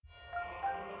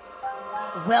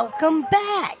Welcome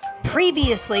back!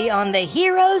 Previously on the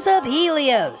Heroes of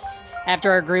Helios.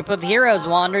 After a group of heroes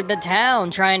wandered the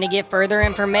town trying to get further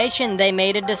information, they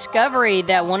made a discovery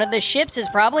that one of the ships is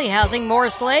probably housing more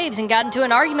slaves and got into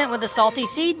an argument with a salty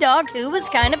sea dog who was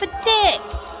kind of a dick.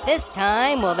 This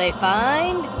time, will they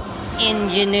find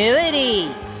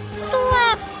ingenuity,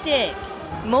 slapstick,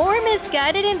 more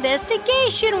misguided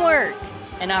investigation work,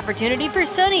 an opportunity for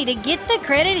Sonny to get the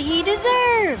credit he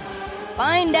deserves?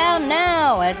 Find out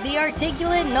now as the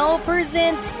articulate Noel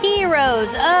presents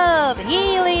Heroes of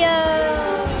Helios.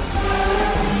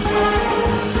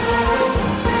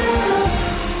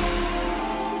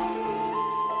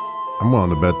 I'm willing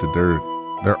to bet that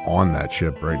they're on that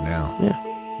ship right now.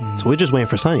 Yeah. So we're just waiting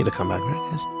for Sonny to come back,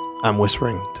 right, guys? I'm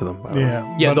whispering to them, by the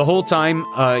way. Yeah, the whole time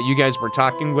you guys were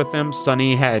talking with him,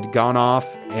 Sonny had gone off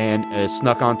and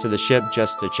snuck onto the ship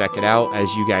just to check it out,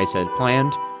 as you guys had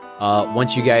planned.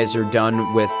 Once you guys are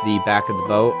done with the back of the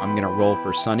boat, I'm going to roll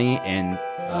for Sonny, and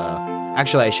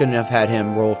actually I shouldn't have had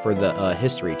him roll for the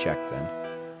history check then.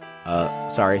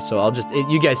 Sorry, so I'll just,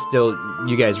 you guys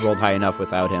rolled high enough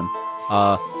without him.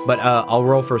 But I'll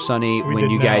roll for Sonny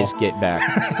when you guys get back.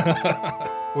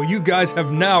 Well, you guys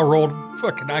have now rolled,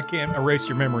 fucking, I can't erase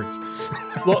your memories.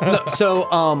 Well, no, so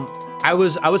I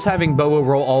was having Boa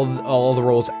roll all the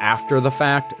rolls after the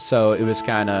fact, so it was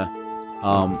kind of,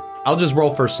 I'll just roll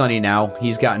for Sonny now.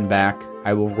 He's gotten back.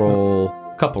 I will roll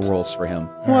a couple rolls for him.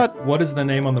 What is the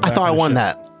name on the back I thought I won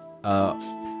ship? that.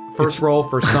 First roll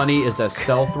for Sonny is a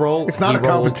stealth roll. It's not a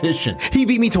competition. He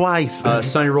beat me twice.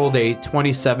 Sonny rolled a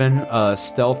 27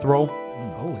 stealth roll.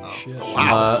 Holy shit.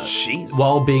 Wow. Jeez.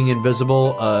 While being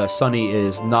invisible, Sonny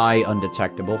is nigh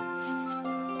undetectable.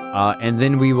 And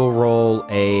then we will roll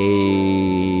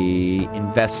a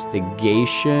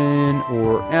investigation,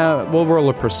 or we'll roll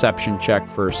a perception check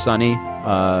for Sonny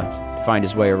to find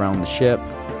his way around the ship.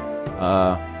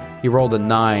 He rolled a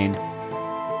 9. Is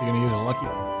he going to use a lucky?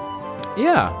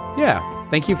 Yeah.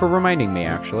 Thank you for reminding me,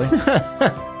 actually.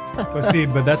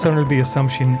 But that's under the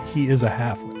assumption he is a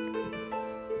halfling.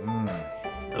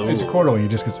 It's a quarterly. He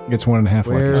just gets 1.5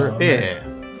 Where? lucky. Yeah.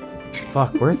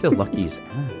 Fuck, where are the luckies at?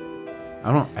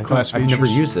 I've never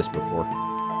used this before.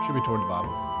 Should be toward the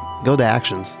bottom. Go to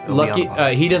actions. It'll be on Lucky, the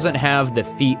bottom. he doesn't have the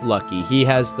feat lucky. He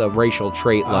has the racial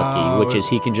trait lucky, which is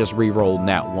he can just re-roll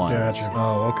nat once. Gotcha.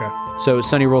 Oh, okay. So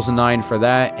Sonny rolls a 9 for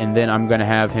that, and then I'm going to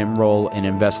have him roll an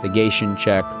investigation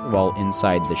check while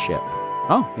inside the ship.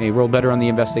 Oh, he rolled better on the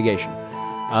investigation.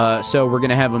 So we're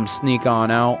going to have him sneak on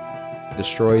out,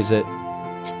 destroys it.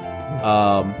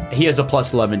 He has a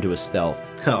plus 11 to his stealth.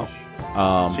 Oh.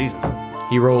 Jesus.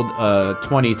 He rolled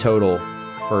 20 total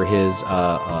for his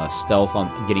stealth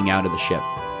on getting out of the ship.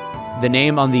 The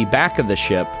name on the back of the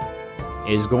ship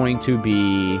is going to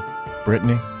be...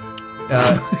 Brittany?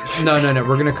 No.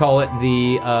 We're going to call it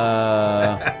the...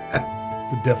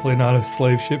 Definitely not a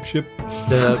slave ship.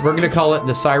 We're going to call it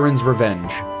the Siren's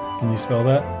Revenge. Can you spell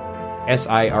that?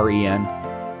 S-I-R-E-N.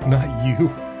 Not you.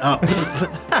 Oh.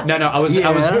 No, I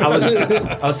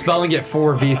was spelling it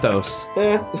for Vithos.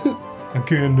 I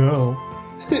can't know.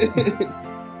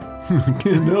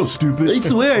 Can't know, stupid. I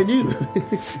swear I knew.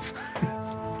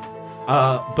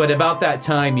 But about that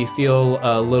time, you feel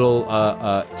a little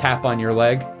tap on your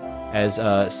leg as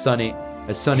Sonny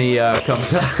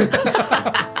comes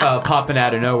popping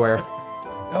out of nowhere.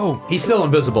 Oh, He's still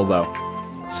invisible though.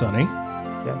 Sonny.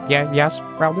 Yes,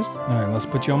 Raldus? All right, let's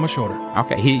put you on my shoulder.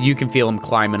 Okay, you can feel him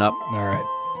climbing up, All right.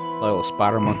 little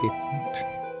spider monkey.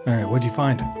 All right, what'd you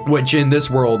find? Which in this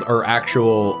world are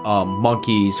actual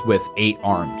monkeys with 8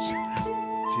 arms.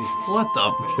 What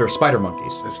the? They're spider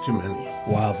monkeys. That's too many.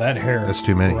 Wow, that hair. That's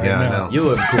too many. right Yeah, now. I know. You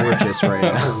look gorgeous right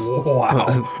now.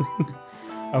 Wow.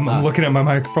 I'm looking at my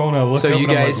microphone. I look So up you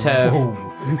and I'm guys like, have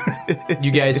whoa. you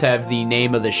guys have the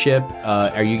name of the ship.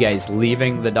 Are you guys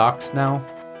leaving the docks now?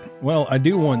 Well, I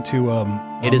do want to.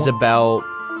 It is about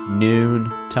noon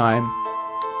time.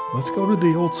 Let's go to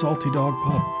the old Salty Dog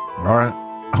pub. All right.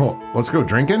 Oh, let's go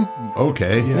drinking?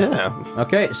 Okay. Yeah.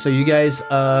 Okay, so you guys,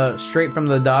 straight from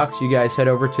the docks, you guys head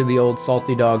over to the old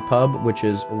Salty Dog pub, which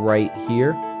is right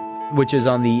here, which is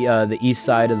on the east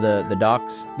side of the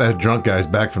docks. That drunk guy's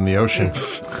back from the ocean.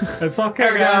 It's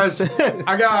okay, guys.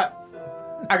 I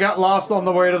got lost on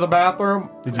the way to the bathroom.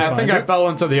 Did you find it? fell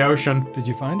into the ocean. Did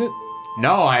you find it?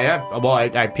 No, I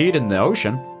peed in the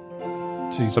ocean.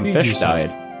 So you Some peed fish yourself. died.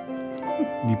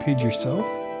 You peed yourself?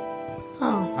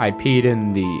 I peed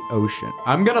in the ocean.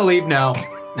 I'm gonna leave now.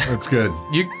 That's good.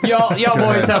 Y'all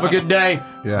boys have a good day.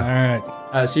 All Yeah.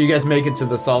 right. So you guys make it to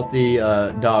the Salty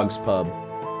Dogs pub.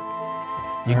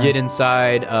 You get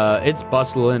inside. It's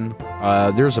bustling.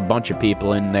 There's a bunch of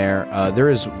people in there. There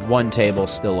is one table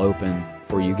still open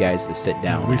for you guys to sit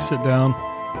down. We at. sit down.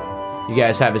 You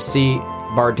guys have a seat.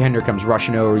 Bartender comes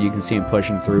rushing over. You can see him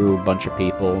pushing through a bunch of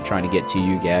people trying to get to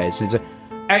you guys.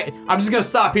 Hey, I'm just going to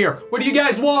stop here. What do you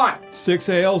guys want? 6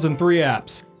 ales and 3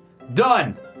 apps.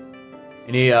 Done.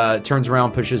 And he turns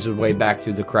around, pushes his way back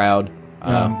through the crowd.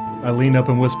 I lean up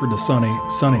and whisper to Sonny,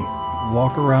 Sonny,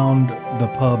 walk around the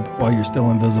pub while you're still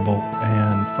invisible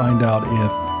and find out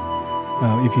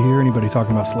if you hear anybody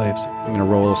talking about slaves. I'm going to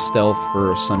roll stealth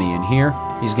for Sonny in here.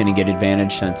 He's going to get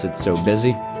advantage since it's so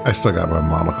busy. I still got my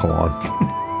monocle on.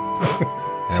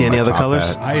 See any other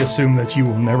colors? I assume that you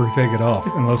will never take it off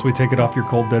unless we take it off your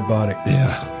cold, dead body.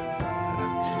 Yeah.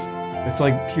 It's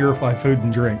like purify food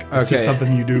and drink. It's Okay. just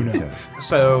something you do now.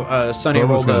 So Sonny Bubba's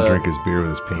rolled going to a drink his beer with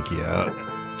his pinky out.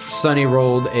 Sonny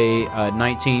rolled a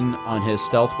 19 on his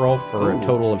stealth roll for a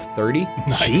total of 30.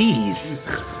 Jeez.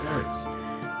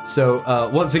 So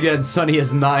once again, Sonny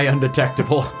is nigh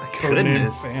undetectable. Codename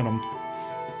Goodness. Phantom.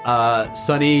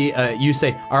 Sonny, you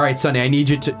say, "All right, Sonny, I need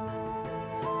you to."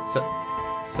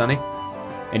 Sonny,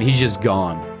 and he's just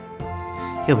gone.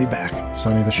 He'll be back.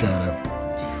 Sonny the Shadow.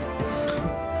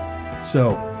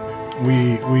 So,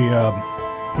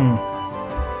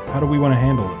 how do we want to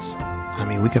handle this? I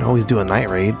mean, we can always do a night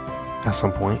raid at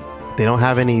some point. They don't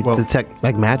have any detect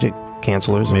like magic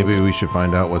cancelers. Maybe we should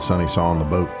find out what Sonny saw on the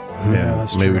boat. Yeah,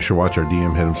 that's Maybe true. we should watch our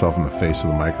DM hit himself in the face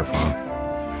with a microphone.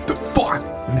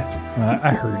 I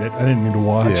heard it. I didn't need to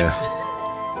watch. Yeah.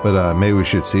 But maybe we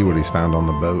should see what he's found on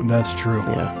the boat. That's true.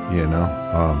 Yeah, You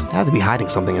know? they have to be hiding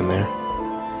something in there.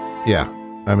 Yeah.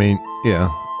 I mean, yeah.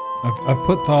 I've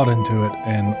put thought into it,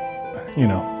 and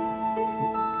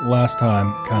last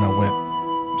time kind of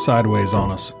went sideways on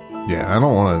us. Yeah. I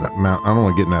don't want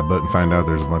to get in that boat and find out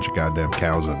there's a bunch of goddamn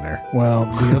cows in there. Well,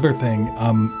 the other thing,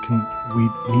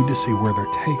 we need to see where they're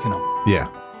taking them. Yeah.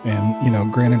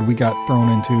 And granted, we got thrown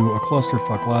into a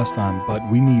clusterfuck last time, but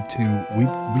we've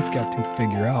got to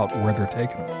figure out where they're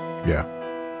taking them. Yeah.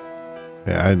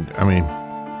 Yeah. I mean,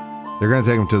 they're going to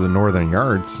take them to the northern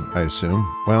yards, I assume.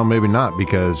 Well, maybe not,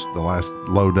 because the last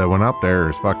load that went up there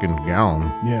is fucking gone.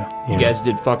 Yeah. You guys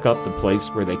did fuck up the place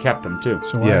where they kept them too.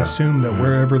 So I Yeah. assume that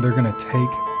wherever they're going to take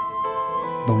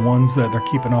the ones that they're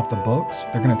keeping off the books,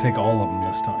 they're going to take all of them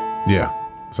this time. Yeah.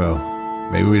 So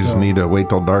maybe we just need to wait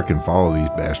till dark and follow these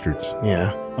bastards.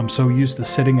 Yeah. I'm so used to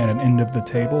sitting at an end of the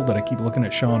table that I keep looking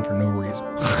at Sean for no reason.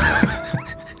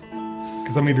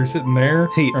 Because I'm either sitting there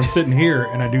or I'm sitting here,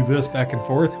 and I do this back and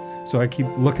forth. So I keep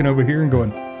looking over here and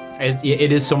going,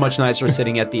 It is so much nicer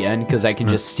sitting at the end because I can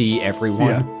just see everyone.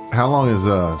 yeah. How long is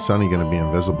Sonny going to be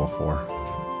invisible for?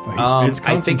 I think it's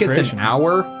an concentration.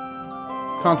 hour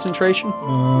concentration.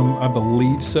 I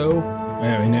believe so.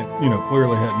 I mean, it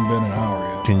clearly hadn't been an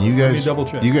hour yet. Can you guys? Let me double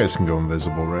check. You guys can go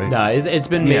invisible, right? No, it's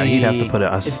been maybe. Yeah, he'd have to put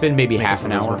us. It's been maybe make half us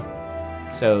an invisible.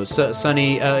 hour. So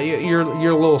Sonny, your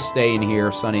little stay in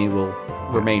here, Sonny will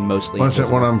remain mostly. Well, that's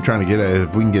invisible. what I'm trying to get at.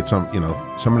 If we can get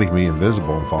somebody can be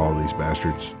invisible and follow these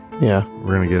bastards, Yeah.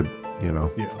 we're gonna get, Yeah,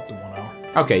 up to 1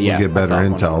 hour. Okay, yeah. get I better thought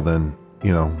intel than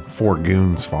 4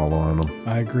 goons following them.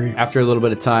 I agree. After a little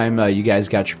bit of time, you guys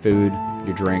got your food,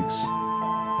 your drinks.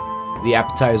 The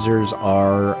appetizers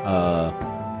are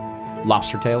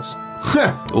lobster tails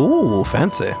Ooh,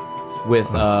 fancy. with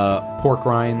pork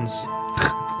rinds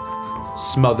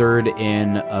smothered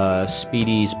in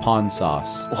Speedy's pond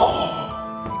sauce.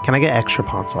 Can I get extra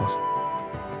pond sauce?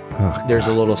 There's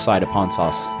a little side of pond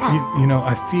sauce.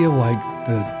 I feel like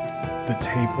the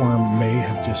tapeworm may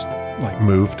have just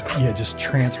Moved. just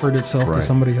transferred itself to Right.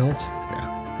 somebody else.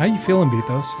 How you feeling,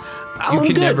 Bethos? You I'm can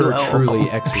good. never Oh, truly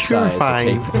oh, exercise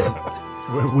purifying. a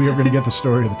tapeworm. We are going to get the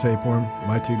story of the tapeworm.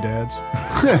 My 2 dads.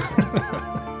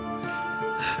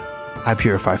 I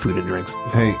purify food and drinks.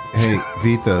 Hey,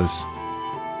 Vitas,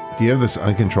 do you have this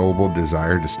uncontrollable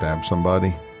desire to stab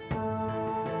somebody?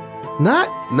 Not.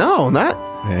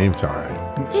 Hey, it's all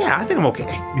right. Yeah, I think I'm okay.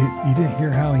 You didn't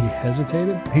hear how he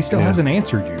hesitated? He still hasn't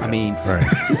answered you. I mean, Right.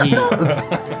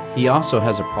 he also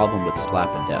has a problem with slap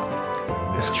and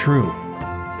death. it's true.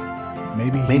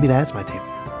 Maybe that's my tapeworm.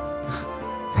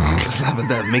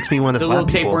 That makes me want to The slap little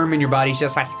people. tapeworm in your body's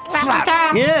just like Slap.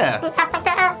 Yeah.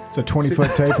 It's a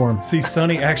 20-foot tapeworm. See,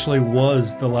 Sonny actually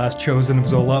was the last chosen of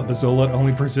Zolat, but Zolat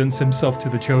only presents himself to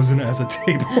the chosen as a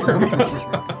tapeworm.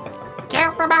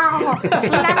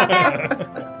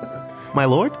 My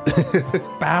lord?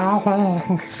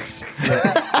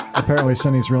 Apparently,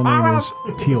 Sonny's real name is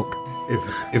Teal'c.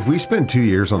 If we spend 2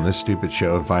 years on this stupid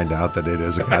show and find out that it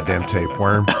is a goddamn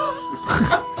tapeworm,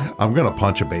 I'm gonna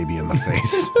punch a baby in the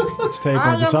face. It's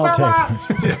tapeworms. It's all tapeworms.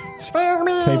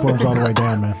 Tapeworms all the way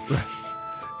down, man.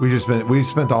 We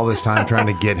spent all this time trying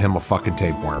to get him a fucking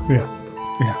tapeworm. Yeah.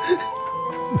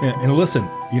 Yeah, and listen,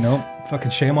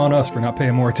 fucking shame on us for not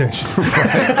paying more attention.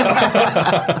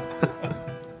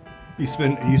 You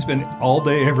spend all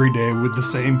day, every day with the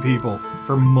same people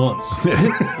for months.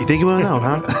 You think you want to know,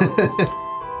 huh?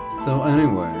 So,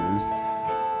 anyways,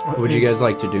 what would you guys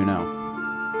like to do now?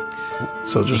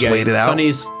 So just wait it out.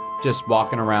 Sonny's just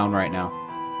walking around right now.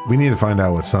 We need to find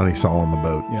out what Sonny saw on the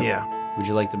boat. Yeah. Would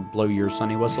you like to blow your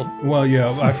Sonny whistle? Well, yeah,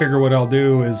 I figure what I'll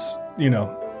do is,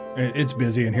 it's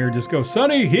busy in here. Just go,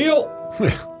 Sonny, heal.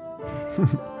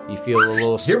 You feel a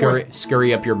little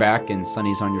scurry up your back, and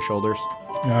Sonny's on your shoulders.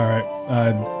 All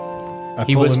right.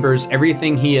 He whispers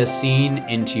everything he has seen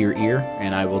into your ear,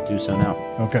 and I will do so now.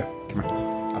 Okay. Come here.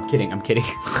 I'm kidding.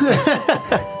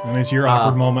 I mean, it's your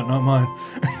awkward moment, not mine.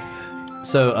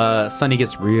 So, Sonny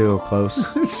gets real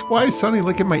close. Why is Sonny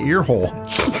licking my ear hole?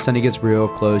 Sonny gets real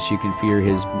close. You can feel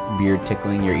his beard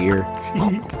tickling your ear.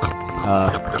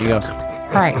 He goes,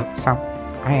 all right, so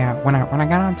when I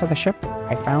got onto the ship,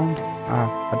 I found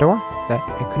a door that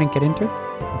I couldn't get into.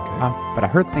 Okay. But I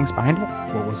heard things behind it.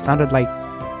 What was it? Sounded like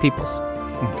people's.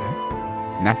 Okay.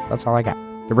 And that's all I got.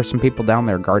 There were some people down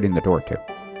there guarding the door, too.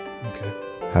 Okay.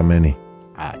 How many?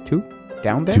 2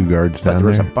 down there. 2 guards down there?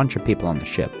 But there was a bunch of people on the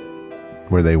ship.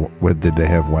 Did they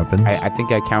have weapons? I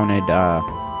think I counted,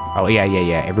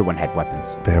 yeah. Everyone had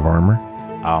weapons. They have armor?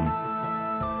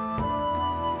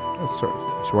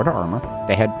 Sort of armor.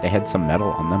 They had some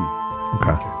metal on them.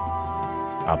 Okay.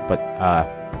 But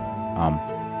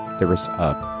there was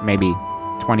maybe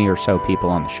 20 or so people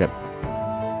on the ship.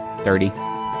 30.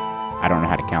 I don't know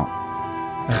how to count.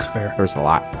 That's fair. There was a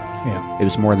lot. Yeah. It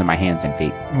was more than my hands and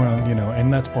feet. Well,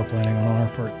 and that's poor planning on our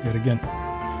part yet again.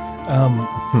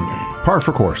 Par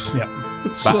for course. Yeah.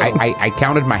 But So, I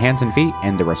counted my hands and feet,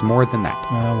 and there was more than that.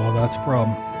 well, that's a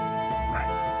problem.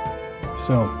 Right.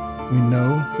 So, we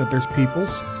know that there's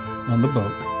peoples on the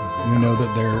boat. We know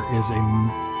that there is a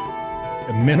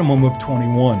minimum of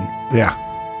 21. Yeah.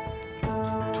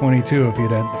 22 if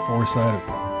he'd had the foresight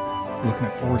of looking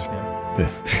at foreskin.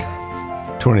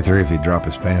 23 if he dropped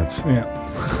his pants. Yeah.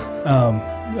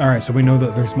 All right, so we know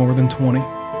that there's more than 20.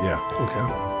 Yeah. Okay.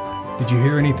 Did you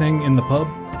hear anything in the pub?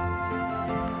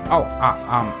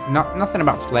 Nothing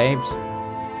about slaves.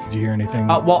 Did you hear anything?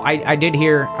 Well, I did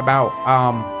hear about,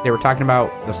 they were talking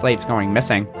about the slaves going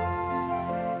missing.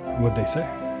 What'd they say?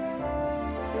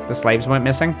 The slaves went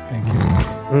missing? Thank you.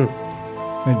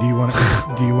 And do you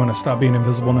want to stop being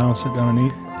invisible now and sit down and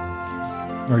eat?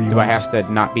 Or Do I have to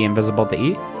not be invisible to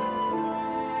eat?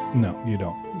 No, you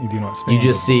don't. You do not stay. you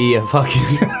just see a fucking...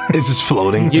 It's just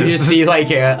floating. You just see like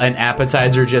an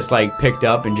appetizer just like picked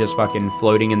up and just fucking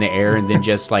floating in the air and then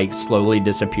just like slowly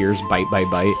disappears bite by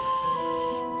bite.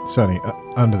 Sonny,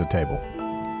 under the table.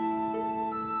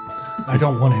 I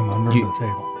don't want him under the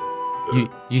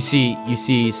table. You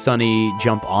see Sonny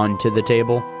jump onto the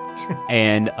table,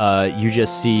 and you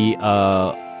just see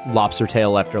lobster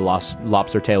tail after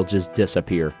lobster tail just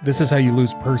disappear. This is how you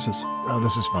lose purses. Oh,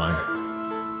 this is fine.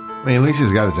 I mean, at least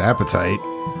he's got his appetite,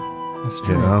 That's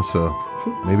true. so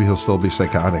maybe he'll still be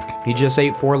psychotic. He just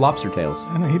ate 4 lobster tails,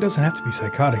 I know, he doesn't have to be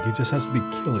psychotic. He just has to be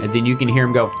killing. and then you can hear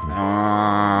him go,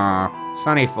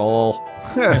 Sonny full.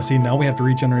 Yeah, see, now we have to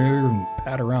reach under here and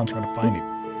pat around trying to find him.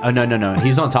 Oh no,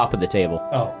 he's on top of the table.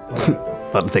 Oh,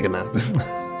 About to take a nap.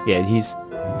 Yeah, he's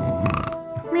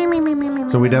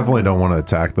So we definitely don't want to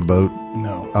attack the boat.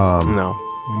 no. No.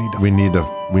 We need to.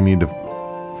 We need to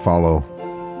follow.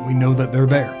 We know that they're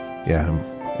there. Yeah.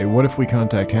 Hey, what if we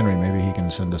contact Henry? Maybe he can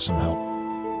send us some help.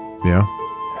 Yeah.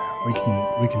 We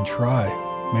can try.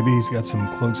 Maybe he's got some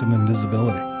cloaks of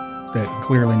invisibility that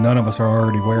clearly none of us are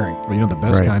already wearing. Well, the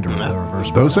best Right. kind of reverse.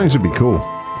 Those things would be cool.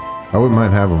 I wouldn't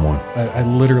mind having one. I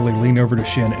literally lean over to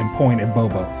Shin and point at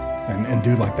Bobo and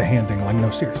do like the hand thing. Like,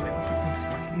 no, seriously.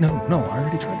 No, I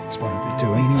already tried to explain it to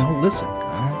him. He won't listen.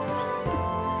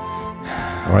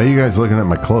 Why are you guys looking at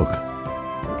my cloak?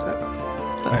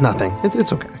 Nothing.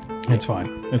 It's okay. It's fine.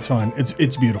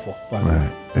 It's beautiful, by the way.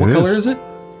 Right. What It color is. is it?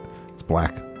 It's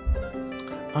black.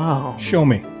 Oh. Show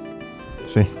me.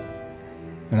 See?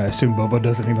 And I assume Bobo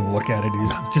doesn't even look at it.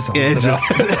 He's just Yeah, holds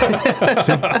it's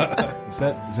it out.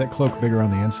 Is that cloak bigger on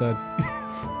the inside?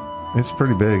 It's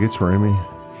pretty big. It's roomy.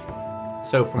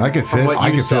 so from I could from fit. what I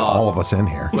you could fit saw, all of us in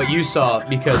here. what you saw,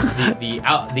 because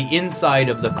the inside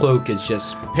of the cloak is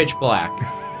just pitch black,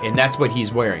 and that's what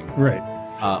he's wearing. Right.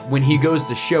 When he goes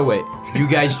to show it, you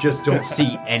guys just don't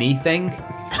see anything,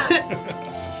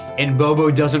 and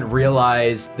Bobo doesn't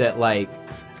realize that like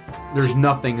there's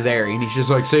nothing there, and he's just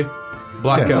like, see,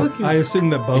 black Yeah. out. I assume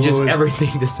that And Bobo just is everything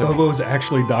disappears. Bobo is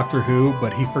actually Doctor Who,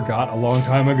 but he forgot a long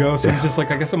time ago, so he's just like,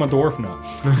 I guess I'm a dwarf now.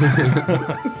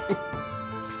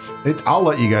 I'll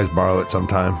let you guys borrow it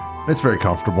sometime. It's very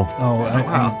comfortable. Oh,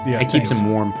 yeah. It keeps thanks. him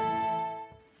warm.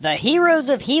 The Heroes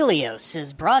of Helios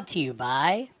is brought to you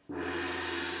by...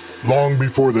 Long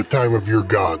before the time of your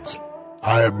gods,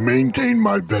 I have maintained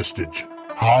my vestige,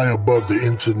 high above the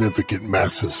insignificant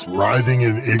masses, writhing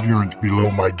in ignorance below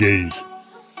my gaze.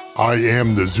 I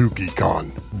am the Zuki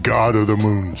Khan, god of the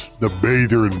moons, the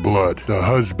bather in blood, the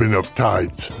husband of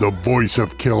tides, the voice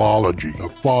of killology, the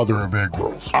father of egg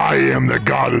rolls. I am the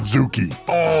god of Zuki,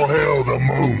 all hail the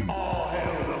moon,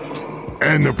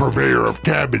 and the purveyor of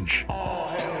cabbage.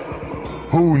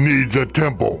 Who needs a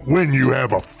temple when you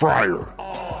have a friar?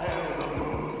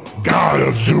 God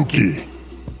of Zuki.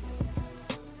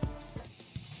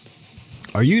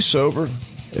 Are you sober?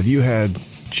 Have you had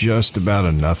just about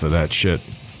enough of that shit?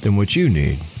 Then what you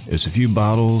need is a few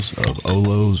bottles of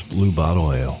Olo's Blue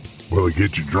Bottle Ale. Will it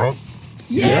get you drunk?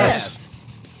 Yes!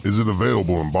 Is it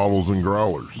available in bottles and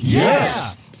growlers?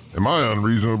 Yes! Am I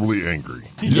unreasonably angry?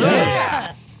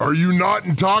 Yes! Are you not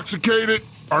intoxicated?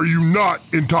 Are you not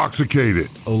intoxicated?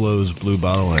 Olo's Blue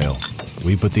Bottle Ale.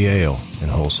 We put the ale in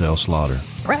wholesale slaughter.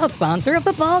 Proud sponsor of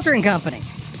the Baldwin Company.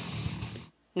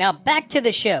 Now back to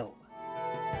the show.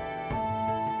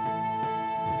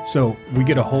 So we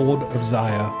get a hold of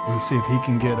Zaya. We see if he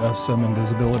can get us some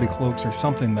invisibility cloaks or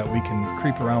something that we can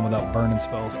creep around without burning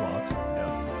spell slots.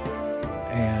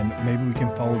 And maybe we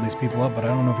can follow these people up, but I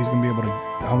don't know if he's going to be able to.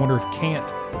 I wonder if Cant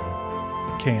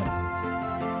can.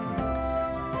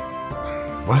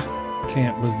 What?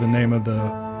 Cant was the name of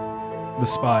the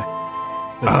spy.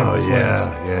 that took Oh, the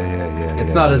slabs. yeah.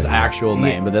 It's not his actual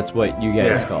name, but that's what you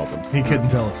guys called him. He couldn't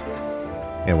tell us.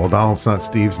 Yeah, well, Donald's not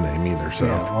Steve's name either, so.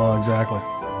 Yeah, well, exactly.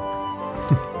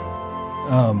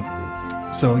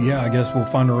 So yeah, I guess we'll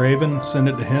find a raven, send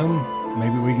it to him.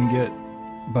 Maybe we can get,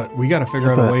 but we got to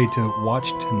figure out a way to watch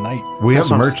tonight. We have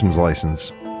the merchant's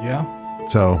license, Yeah,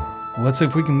 so let's see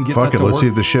if we can get fuck that it. to Let's see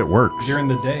work if the shit works. during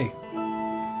the day.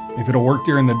 If it'll work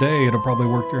during the day, it'll probably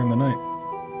work during the night.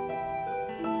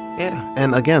 Yeah,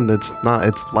 and again, it's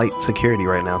light security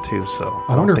right now too. So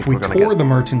I wonder if we we're gonna tore get- the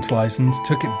merchant's license,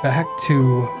 took it back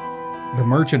to the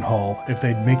merchant hall, if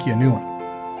they'd make you a new one.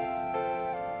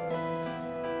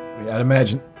 I'd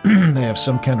imagine they have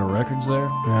some kind of records there.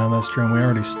 Yeah, that's true. And we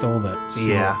already stole that. seal.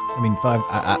 Yeah, I mean,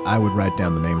 I would write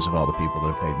down the names of all the people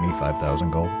that have paid me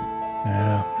 5,000 gold.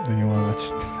 Yeah. Anyway,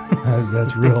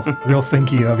 that's real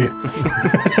thinky of you.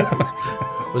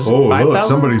 Was it Oh, 5,000? look,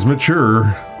 somebody's mature.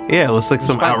 yeah. It looks like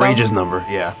some 5,000? outrageous number.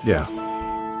 Yeah. Yeah.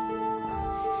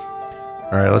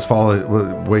 All right, let's follow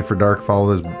it. Wait for dark.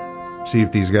 Follow this. See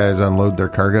if these guys unload their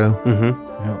cargo, Mm-hmm.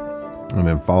 Yeah. and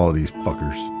then follow these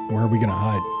fuckers. Where are we gonna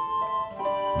hide?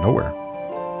 Nowhere.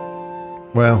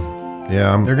 Well,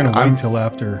 yeah, They're gonna wait till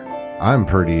after. I'm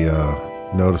pretty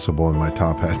noticeable in my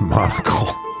top hat and monocle.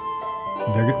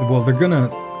 They're gonna.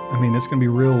 I mean, it's gonna be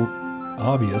real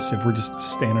obvious if we're just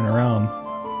standing around.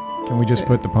 Can we just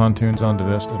put the pontoons onto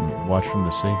Vista and watch from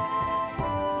the sea?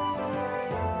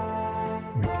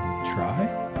 We can try.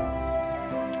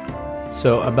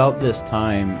 So about this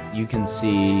time, you can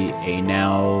see a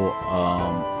now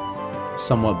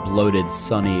somewhat bloated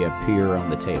Sunny appear on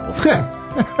the table.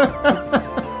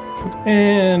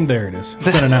 And there it is.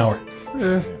 It's been an hour.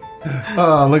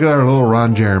 Oh, look at our little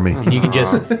Ron Jeremy. And you can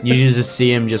just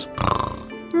see him just.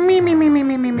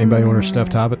 Anybody want a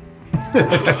stuffed hobbit?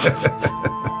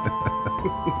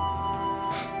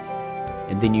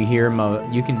 And then you hear him.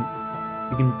 You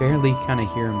can barely kind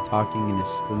of hear him talking in his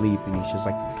sleep, and he's just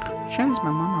like, Shen's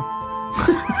my mama.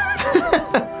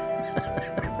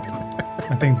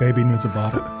 I think baby needs a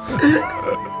bottle.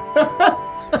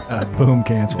 Boom,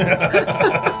 canceled. He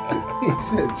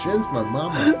said, "Jen's my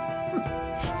mama."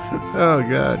 Oh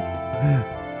God.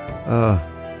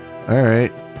 All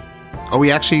right. Are we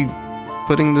actually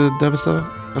putting the Devasta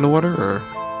in the water, or?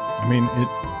 I mean,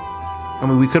 I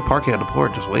mean, we could park it at the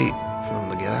port. Just wait for them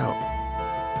to get out.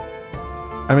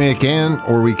 I mean, it can,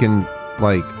 or we can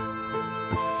like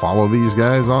follow these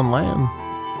guys on land.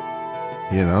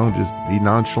 You know, just be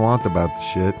nonchalant about the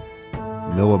shit,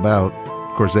 mill about.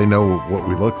 Of course, they know what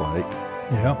we look like.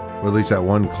 yeah. Or at least that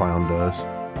one clown does.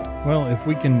 Well, if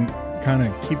we can kind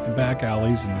of keep the back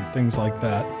alleys and things like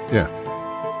that, Yeah.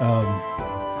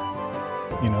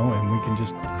 you know, and we can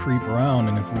just creep around,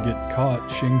 and if we get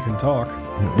caught, Shin can talk.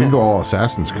 We can go all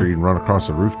Assassin's Creed and run across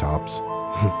the rooftops.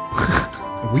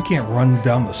 We can't run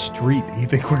down the street. You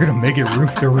think we're gonna make it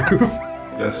roof to roof?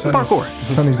 Yes. Parkour.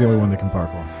 Sonny's the only one that can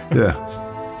parkour. Yeah.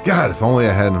 God, if only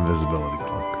I had an invisibility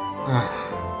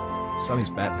cloak. Sonny's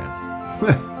Batman.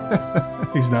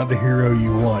 He's not the hero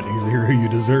you want. He's the hero you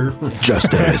deserve.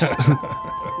 Justice.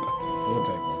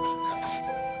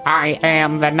 I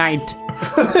am the knight.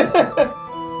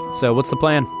 so what's the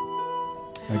plan?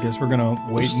 I guess we're gonna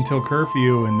wait until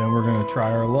curfew, and then we're gonna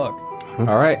try our luck.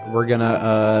 All right, we're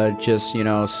gonna just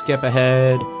skip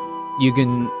ahead.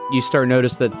 You start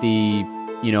notice that the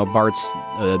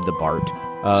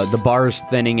bar's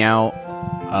thinning out.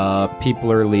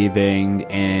 People are leaving,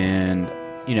 and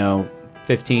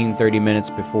 15-30 minutes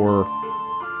before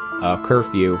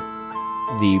curfew,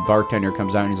 the bartender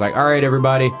comes out and he's like, "All right,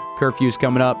 everybody, curfew's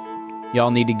coming up.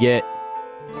 Y'all need to get.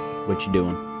 What you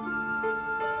doing?"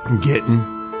 I'm getting.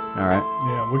 All right.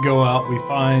 Yeah, we go out. We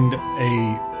find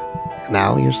An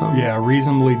alley or something? a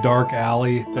reasonably dark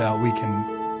alley that we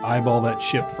can eyeball that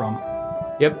ship from.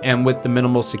 Yep, and with the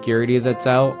minimal security that's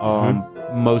out,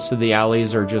 most of the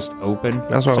alleys are just open.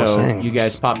 That's what I was saying. You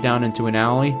guys pop down into an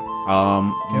alley.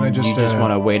 Can I just, you just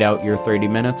want to wait out your 30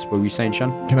 minutes? What were you saying,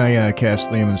 Sean? Can I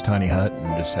cast Lehman's tiny hut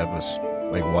and just have us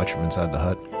watch from inside the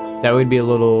hut? That would be a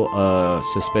little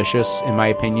suspicious, in my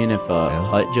opinion, if a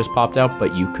hut just popped out,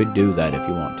 but you could do that if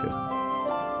you want to.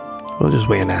 We'll just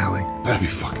wait in the alley. That'd be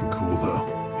fucking cool, though.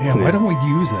 Yeah, why don't we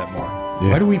use that more?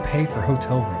 Yeah. Why do we pay for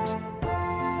hotel rooms?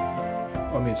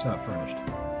 Well, I mean, it's not furnished.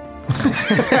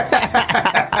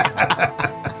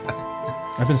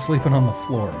 I've been sleeping on the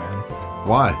floor, man.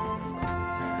 Why?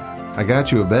 I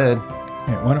got you a bed.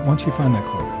 Hey, why don't you find that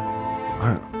cloak?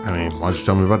 I mean, why don't you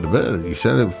tell me about the bed? You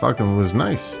said it fucking was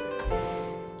nice.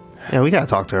 Yeah, we gotta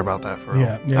talk to her about that for real.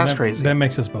 Yeah, That's crazy. That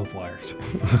makes us both liars.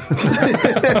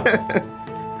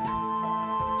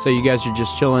 So you guys are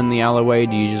just chilling in the alleyway?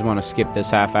 Do you just want to skip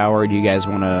this half hour? Do you guys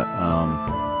want to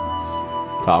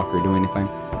talk or do anything?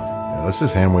 Yeah, let's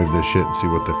just hand wave this shit and see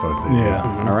what the fuck they do.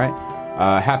 All right.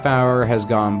 Half hour has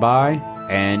gone by,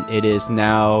 and it is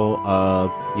now,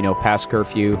 past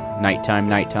curfew, nighttime.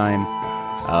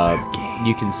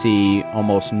 You can see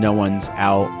almost no one's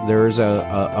out. There's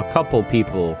a couple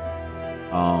people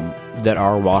that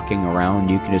are walking around.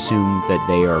 You can assume that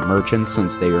they are merchants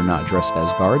since they are not dressed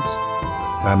as guards.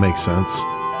 That makes sense.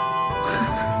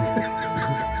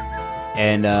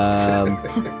 And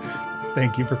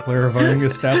Thank you for clarifying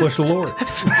established lore.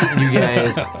 you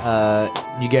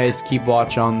guys keep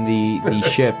watch on the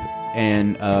ship,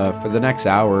 and for the next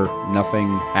hour,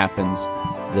 nothing happens.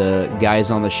 The guys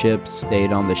on the ship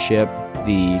stayed on the ship.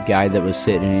 The guy that was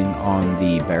sitting on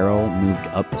the barrel moved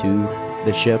up to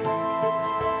the ship.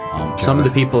 Some of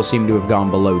the people seem to have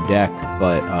gone below deck,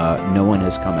 but no one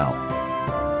has come out.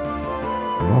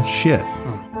 Well, shit.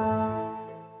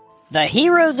 The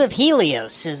Heroes of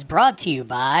Helios is brought to you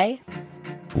by...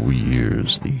 For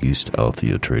years, the East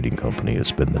Althea Trading Company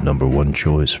has been the #1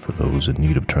 choice for those in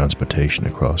need of transportation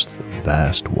across the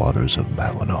vast waters of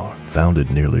Malinar. Founded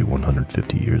nearly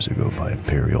 150 years ago by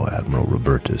Imperial Admiral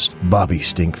Robertus Bobby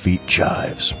Stinkfeet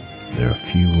Chives, there are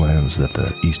few lands that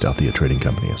the East Althea Trading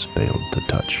Company has failed to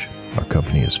touch. Our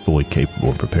company is fully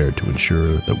capable and prepared to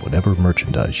ensure that whatever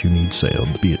merchandise you need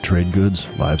sailed, be it trade goods,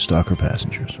 livestock, or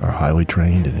passengers, our highly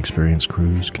trained and experienced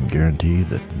crews can guarantee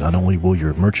that not only will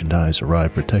your merchandise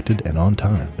arrive protected and on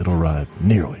time, it'll arrive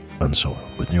nearly unsoiled.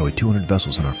 With nearly 200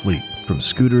 vessels in our fleet, from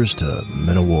scooters to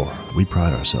men of war, we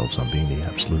pride ourselves on being the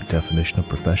absolute definition of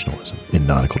professionalism in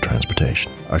nautical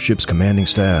transportation. Our ship's commanding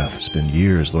staff spend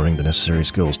years learning the necessary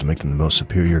skills to make them the most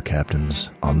superior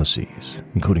captains on the seas,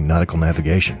 including nautical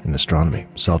navigation and astronomy,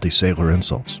 salty sailor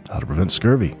insults, how to prevent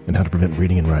scurvy, and how to prevent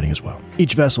reading and writing as well.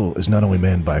 Each vessel is not only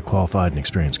manned by a qualified and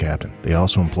experienced captain, they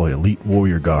also employ elite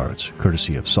warrior guards,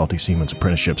 courtesy of salty seamen's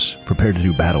apprenticeships, prepared to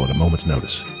do battle at a moment's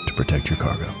notice to protect your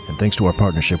cargo. And thanks to our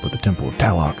partnership with the Temple of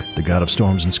Talok, the god of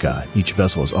storms and sky, each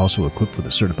vessel is also equipped with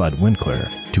a certified wind clearer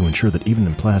to ensure that even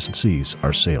in placid seas,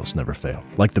 our sails never fail.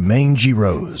 Like the Mangy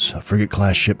Rose, a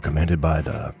frigate-class ship commanded by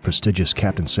the prestigious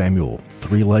Captain Samuel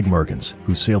Three-Leg Merkins,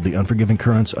 who sailed the unforgiving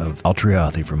currents of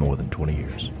Altriathi for more than 20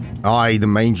 years. Aye, the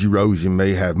Mangy Rose and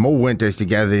me have more winters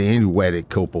together than any wedded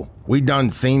couple. We done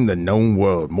seen the known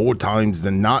world more times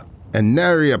than not, and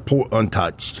nary a port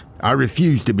untouched. I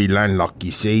refuse to be landlocked,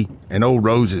 you see, and old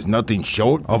Rose is nothing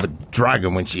short of a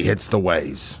dragon when she hits the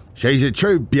waves. She's a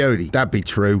true beauty, that be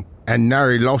true, and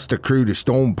nary lost a crew to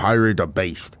storm, pirate, or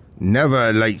beast. Never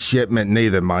a late shipment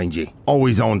neither, mind ye.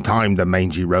 Always on time, the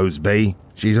Mangy Rose be.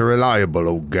 She's a reliable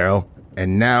old girl,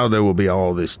 and now there will be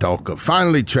all this talk of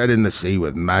finally treading the sea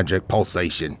with magic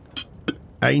pulsation.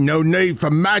 Ain't no need for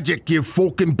magic, you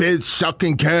fucking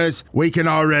beard-sucking curs. We can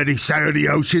already sail the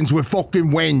oceans with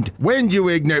fucking wind. Wind, you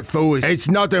ignorant fools. It's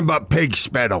nothing but pig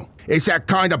spittle. It's that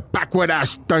kind of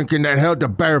backward-ass thinking that held the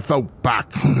barefoot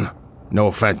back. No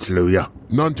offense, Luya.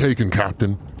 None taken,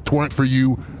 Captain. 'Twant for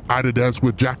you, I'd a dance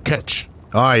with Jack Ketch.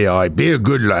 Aye, be a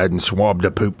good lad and swab the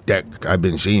poop deck. I've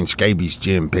been seeing Scabies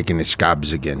Jim picking his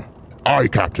scabs again. Aye,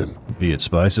 Captain. Be it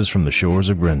spices from the shores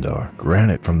of Grendar,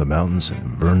 granite from the mountains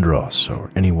in Verndross, or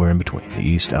anywhere in between, the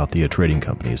East Althea Trading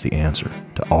Company is the answer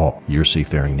to all your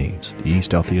seafaring needs. The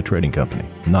East Althea Trading Company.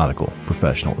 Nautical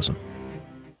professionalism.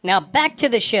 Now back to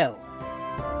the show.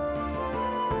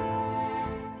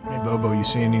 Hey, Bobo, you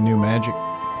see any new magic?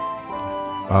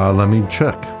 Let me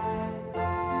check.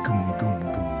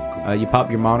 You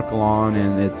pop your monocle on,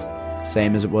 and it's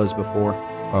same as it was before.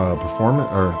 Performance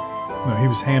or No, he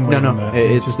was hand waving No,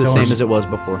 it's the same as it was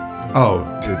before.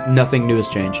 Nothing new has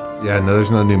changed. Yeah, no,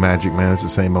 there's no new magic, man. It's the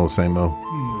same old, same old.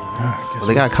 Well,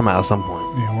 they gotta come out at some point.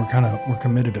 Yeah, we're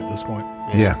committed at this point.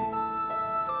 Yeah.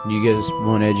 You guys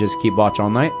want to just keep watch all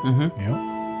night? Yep.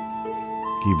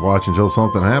 Keep watching until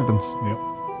something happens. Yep.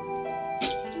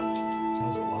 That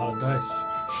was a lot of dice.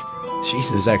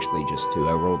 This is actually just 2.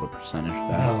 I rolled a percentage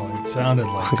back. Oh, it sounded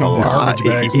like A two lot. garbage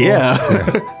bags. Yeah.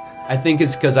 I think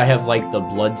it's because I have like the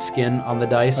blood skin on the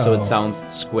dice, so Oh. it sounds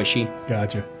squishy.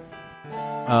 Gotcha.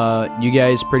 You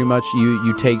guys pretty much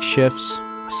you take shifts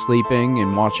sleeping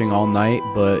and watching all night,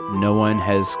 but no one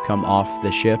has come off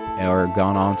the ship or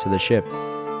gone onto the ship.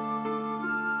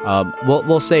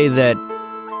 We'll say that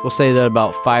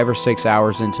about 5 or 6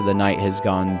 hours into the night has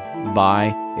gone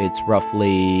by. It's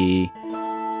roughly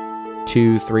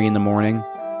 2, 3 in the morning.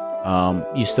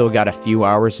 You still got a few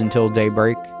hours until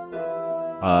daybreak,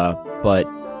 but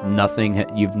nothing.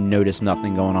 You've noticed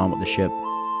nothing going on with the ship.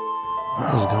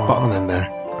 What is going on in there?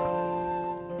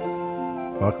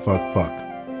 Fuck.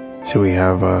 Should we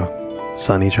have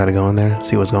Sonny try to go in there,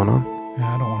 see what's going on?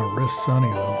 Yeah, I don't want to risk Sonny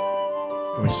though.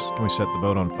 Can we set the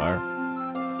boat on fire?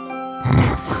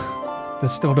 That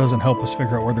still doesn't help us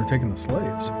figure out where they're taking the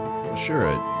slaves. Well, sure.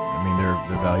 I mean, they're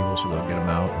valuable, so they'll get them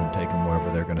out and take them wherever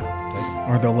they're going to take them.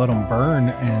 Or they'll let them burn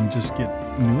and just get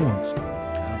new ones.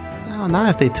 No, not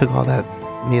if they took all that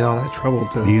trouble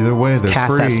to Either way, they're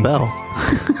cast free. that spell.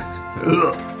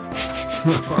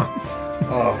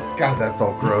 Oh, God, that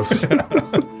felt gross.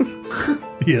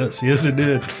 Yes, it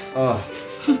did.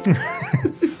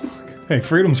 Hey,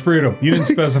 freedom's freedom. You didn't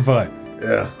specify.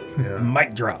 Yeah.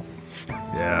 Mic drop.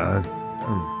 Yeah.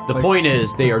 The point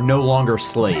is, they are no longer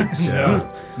slaves. Yeah.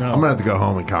 No. I'm going to have to go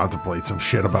home and contemplate some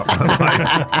shit about my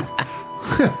life.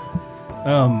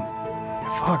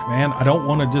 Fuck, man. I don't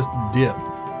want to just dip.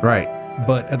 Right.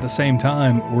 But at the same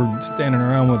time, we're standing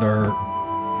around with our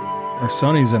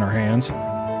sunnies in our hands.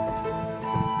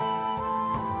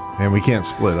 And we can't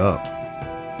split up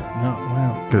No,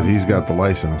 well. because he's got the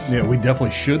license. Yeah, we definitely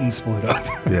shouldn't split up.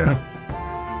 Yeah.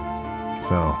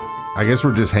 So, I guess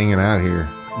we're just hanging out here.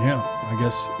 Yeah, I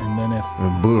guess. And then if... We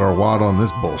blew our wad on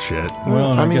this bullshit.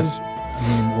 Well, I I mean- guess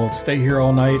we'll stay here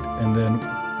all night, and then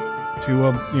two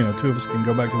of us can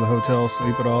go back to the hotel,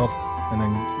 sleep it off, and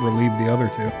then relieve the other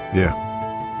two. Yeah.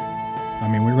 I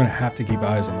mean, we're going to have to keep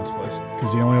eyes on this place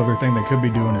because the only other thing they could be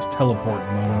doing is teleporting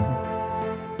them out of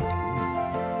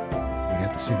We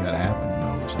have to see that happen to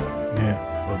know what's happening. them.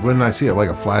 Yeah. But wouldn't I see it like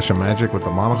a flash of magic with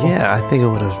the monocle? Yeah, I think it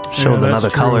would have showed Yeah, another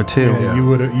that's true. color too. Yeah,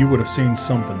 you would have seen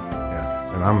something.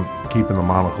 Yeah. And I'm keeping the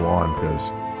monocle on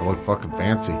because I look fucking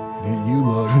fancy. Yeah, you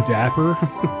look dapper,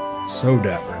 so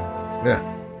dapper. Yeah.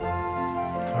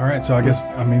 All right, so I guess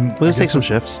We'll just take some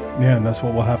shifts. Yeah, and that's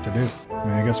what we'll have to do. I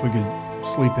mean, I guess we could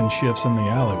sleep in shifts in the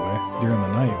alleyway during the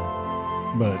night,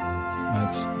 but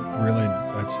that's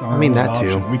our only that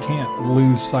too. option. We can't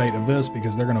lose sight of this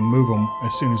because they're going to move them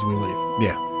as soon as we leave.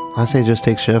 Yeah. I say just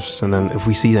take shifts, and then if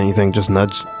we see anything, just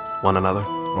nudge one another.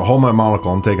 Well, hold my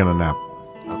monocle. I'm taking a nap.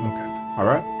 Okay. All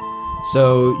right.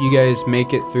 So you guys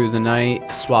make it through the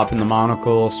night, swapping the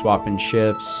monocle, swapping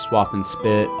shifts, swapping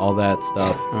spit, all that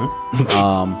stuff.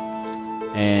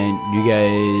 And you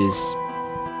guys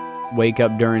wake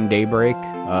up during daybreak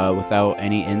without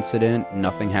any incident,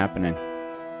 nothing happening.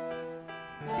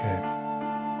 Okay.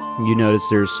 You notice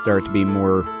there's start to be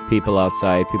more people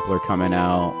outside. People are coming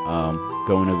out,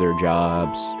 going to their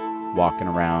jobs, walking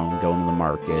around, going to the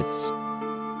markets.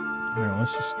 All right,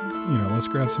 let's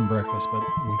grab some breakfast, but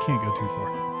we can't go too far.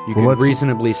 You Well, can let's-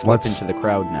 reasonably slip let's- into the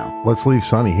crowd now. Let's leave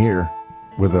Sonny here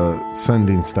with a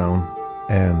sending stone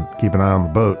and keep an eye on the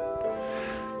boat.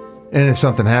 And if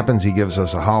something happens, he gives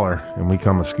us a holler and we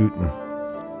come a scooting.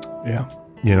 Yeah.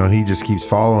 He just keeps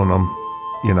following them,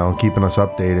 keeping us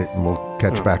updated, and we'll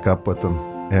catch back up with them.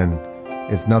 And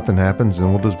if nothing happens,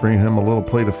 then we'll just bring him a little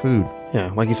plate of food.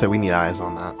 Yeah, like you said, we need eyes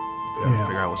on that. Yeah.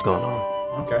 Figure out what's going on.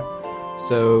 Okay.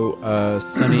 So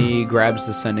Sonny grabs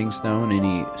the sending stone and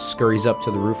he scurries up to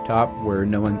the rooftop where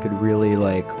no one could really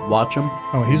watch him.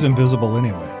 Oh, he's invisible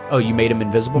anyway. Oh, you made him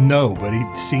invisible? No, but he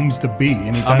seems to be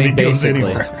anytime he goes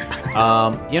basically.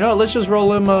 anywhere. Let's just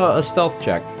roll him a stealth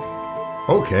check.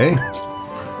 Okay.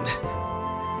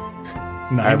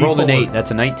 I rolled an 8.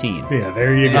 That's a 19. Yeah,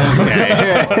 there you go.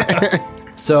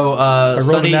 So I rolled a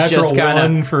Sonny's natural just kind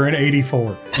 1 of. for an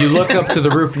 84. You look up to the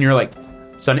roof and you're like,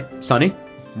 Sonny,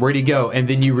 where'd he go? And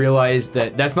then you realize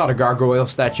that that's not a gargoyle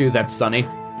statue. That's Sonny.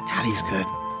 Daddy's good.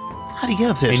 How'd he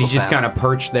get up there? And so he's just fast? kind of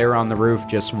perched there on the roof,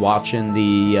 just watching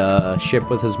the ship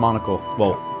with his monocle.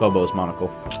 Well, Bobo's monocle.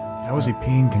 How was he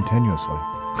peeing continuously?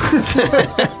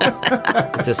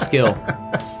 It's a skill.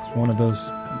 It's one of those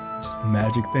just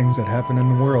magic things that happen in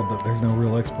the world that there's no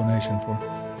real explanation for.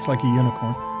 It's like a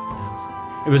unicorn.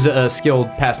 It was a skill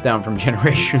passed down from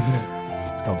generations.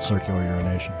 It's called circular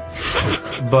urination.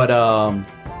 But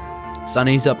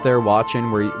Sonny's up there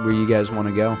watching where you guys want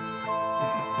to go.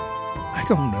 I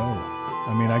don't know.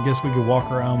 I mean, I guess we could walk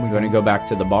around. You want to go back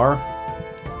to the bar?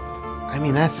 I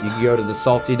mean, that's. You could go to the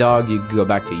Salty Dog. You could go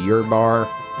back to your bar.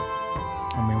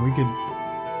 I mean, we could.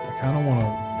 I kind of want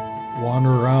to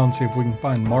wander around, see if we can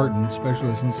find Martin,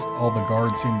 especially since all the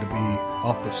guards seem to be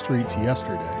off the streets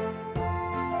yesterday.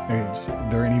 Is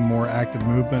there any more active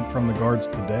movement from the guards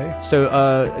today? So,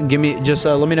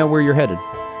 let me know where you're headed.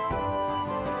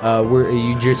 Where are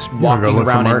you just walking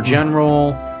around in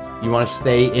general? You want to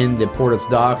stay in the Portus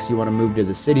docks? You want to move to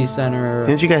the city center?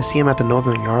 Didn't you guys see him at the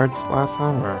Northern Yards last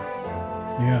time? Or?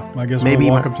 Yeah, I guess Maybe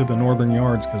we'll walk up to the Northern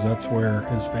Yards because that's where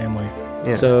his family.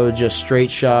 Yeah. So just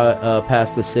straight shot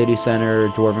past the city center,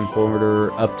 Dwarven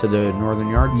Corridor, up to the Northern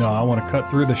Yards? No, I want to cut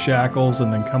through the shackles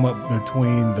and then come up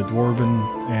between the Dwarven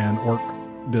and Orc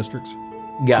districts.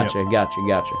 Gotcha.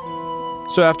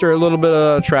 So after a little bit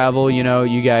of travel,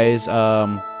 you guys,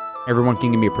 everyone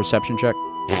can give me a perception check.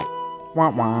 Wah,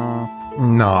 wah.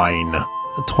 9.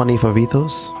 20 for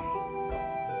Vithos.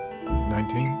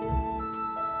 19.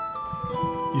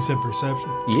 You said perception?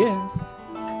 Yes.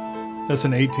 That's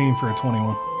an 18 for a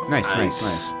 21.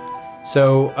 Nice.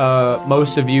 So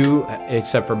most of you,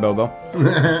 except for Bobo,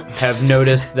 have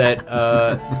noticed that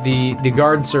the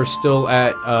guards are still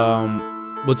at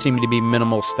what seem to be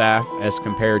minimal staff as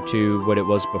compared to what it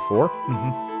was before.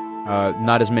 Mm-hmm.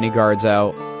 Not as many guards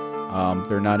out.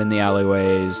 They're not in the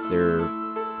alleyways. They're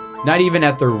not even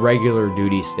at their regular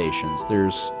duty stations.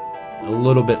 There's a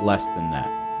little bit less than that.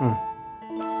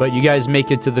 But you guys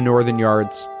make it to the Northern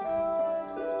Yards.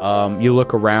 You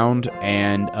look around,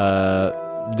 and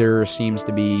there seems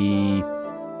to be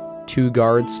 2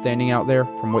 guards standing out there,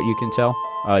 from what you can tell,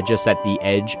 just at the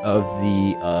edge of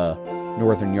the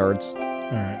Northern Yards.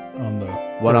 All right, on the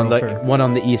One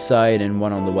on the east side and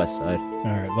one on the west side. All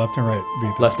right, left and right,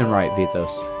 Vithos. Left and right,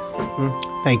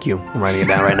 Vithos. Thank you. I'm writing it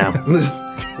down right now.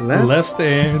 Left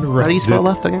and right. How do you spell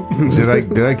left again?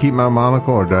 Did I keep my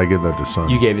monocle or did I give that to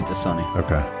Sonny? You gave it to Sonny.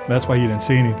 Okay. That's why you didn't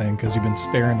see anything, because you've been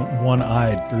staring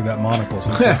one-eyed through that monocle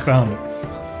since you found it.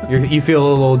 You feel a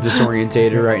little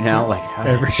disorientated right now. Like,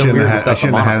 it's so weird I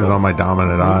shouldn't have had it on my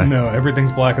dominant eye. No,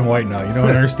 everything's black and white now. You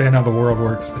don't understand how the world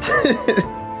works.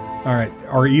 All right,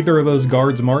 are either of those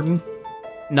guards Martin?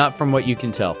 Not from what you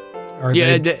can tell. Are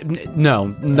Yeah, they, no,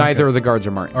 neither of the guards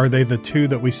are Martin. are they the 2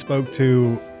 that we spoke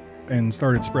to and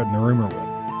started spreading the rumor with?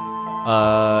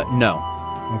 No.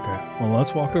 Okay, well,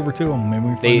 let's walk over to them. Maybe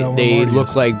we can find out where They Marty look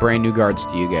is. like brand new guards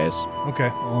to you guys. Okay,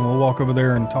 well, we'll walk over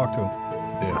there and talk to them.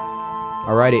 Yeah.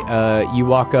 Alrighty, you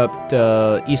walk up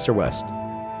to east or west?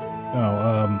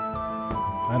 I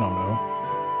don't know.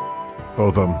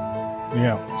 Both of them.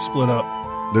 Yeah, split up.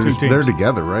 They're 2 just teams. they're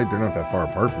together, right? They're not that far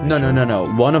apart from each other. No.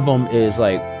 One of them is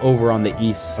like over on the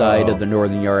east side of the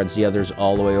Northern Yards. The other's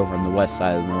all the way over on the west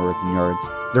side of the Northern Yards.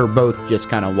 They're both just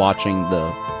kind of watching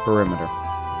the perimeter.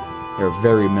 They're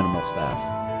very minimal staff.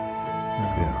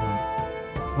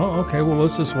 Yeah. Oh, okay. Well,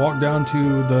 let's just walk down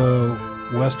to the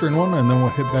western one, and then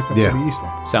we'll hit back up Yeah. to the east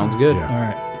one. Sounds good. Yeah. All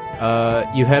right.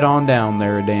 You head on down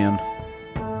there, Dan.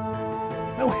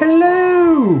 Oh,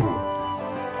 hello.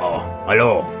 Oh,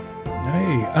 hello.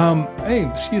 Hey,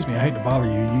 excuse me. I hate to bother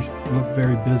you. You look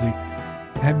very busy.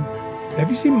 Have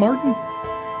you seen Martin?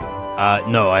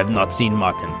 No, I have not seen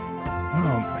Martin.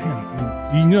 Oh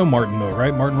man, you know Martin though,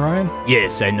 right? Martin Ryan.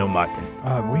 Yes, I know Martin.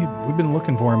 We've been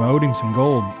looking for him. I owed him some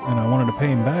gold, and I wanted to pay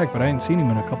him back, but I hadn't seen him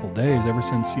in a couple days. Ever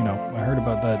since I heard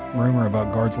about that rumor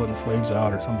about guards letting slaves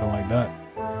out or something like that.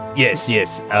 Yes.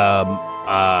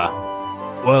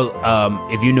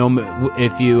 If you know,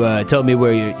 if you tell me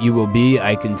where you will be,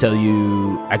 I can tell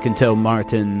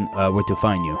Martin where to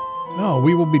find you. No,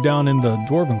 we will be down in the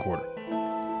Dwarven Quarter.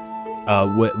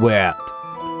 Where at?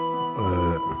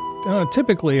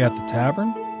 Typically at the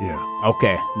tavern. Yeah.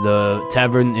 Okay, the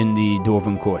tavern in the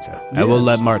Dwarven Quarter. I will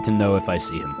let Martin know if I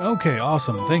see him. Okay,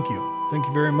 awesome. Thank you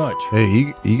very much.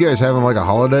 Hey, you guys having like a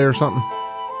holiday or something?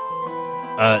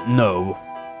 No.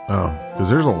 Oh, because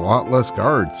there's a lot less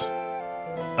guards.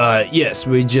 Yes,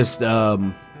 we just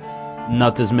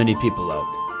not as many people out.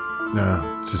 No,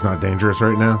 it's just not dangerous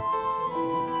right now.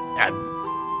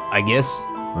 I guess.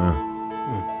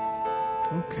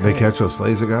 Okay. They catch those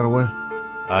slaves that got away?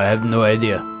 I have no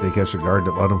idea. They catch the guard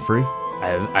that let them free?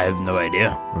 I have no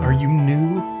idea. Are you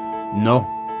new? No.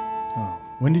 Oh.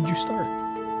 When did you start?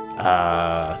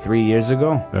 3 years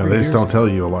ago. Yeah, they just don't tell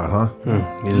you a lot, huh?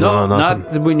 No,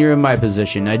 not when you're in my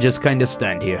position. I just kind of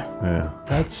stand here. Yeah.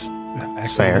 That's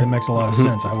actually fair. That makes a lot of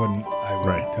sense. I wouldn't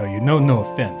tell you. No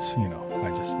offense,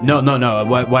 I just No.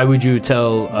 Why would you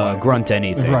tell Grunt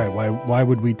anything? Right. Why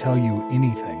would we tell you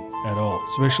anything at all?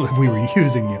 Especially if we were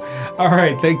using you. All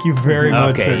right, thank you very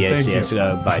much, sir. Okay, Thank yes. you.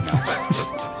 Bye now.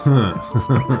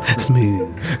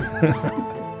 Smooth.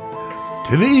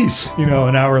 Police!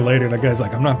 An hour later, the guy's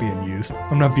like, I'm not being used.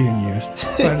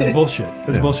 That's bullshit.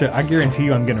 That's bullshit. I guarantee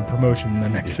you I'm getting a promotion in the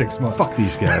next 6 months. Fuck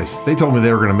these guys. They told me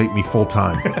they were going to make me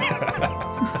full-time.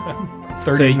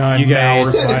 39 you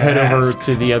guys hours my head over ass.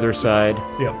 to the other side.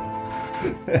 Yep.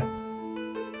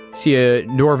 See a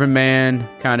dwarven man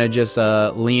kind of just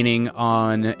leaning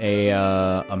on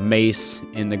a mace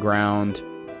in the ground.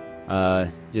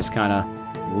 Just kind of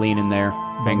leaning there,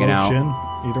 hanging out. Shin,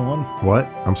 either one? What?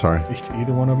 I'm sorry.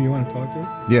 Either one of you want to talk to?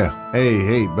 Yeah.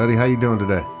 Hey, buddy, how you doing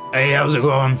today? Hey, how's it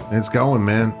going? It's going,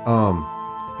 man.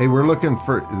 Hey, we're looking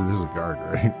for... This is a guard,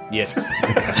 right? Yes.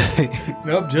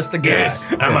 Nope, just the guy. Yes,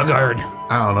 I'm a guard.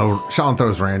 I don't know. Sean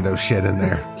throws rando shit in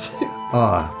there.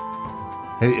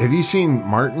 Hey, have you seen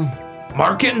Martin?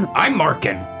 Markin? I'm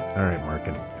Markin. All right,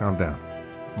 Martin, calm down.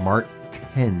 Martin.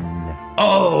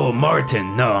 Oh,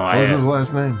 Martin. No, What was his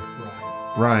last name?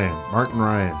 Ryan. Martin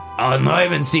Ryan. No, I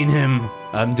haven't seen him.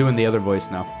 I'm doing the other voice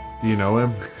now. Do you know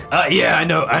him? Yeah, I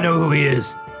know who he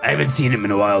is. I haven't seen him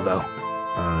in a while though.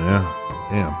 Yeah.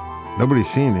 Damn. Nobody's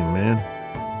seen him, man.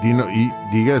 Do you know?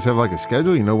 Do you guys have like a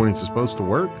schedule? You know when he's supposed to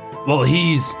work? Well,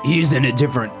 he's in a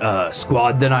different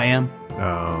squad than I am.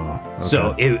 Oh. Okay.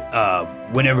 So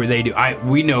whenever they do,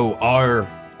 we know our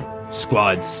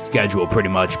squad's schedule pretty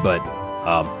much, but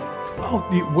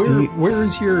where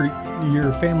is your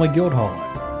family guild hall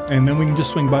at? And then we can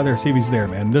just swing by there, see if he's there,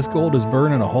 man. This gold is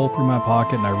burning a hole through my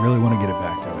pocket, and I really want to get it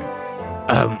back to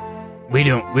him. we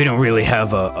don't really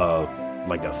have a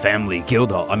family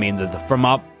guild hall. I mean, the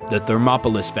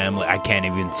Thermopolis family. I can't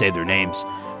even say their names.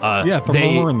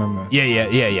 Thermopolis.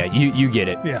 Yeah. You get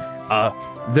it. Yeah.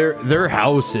 Their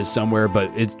house is somewhere,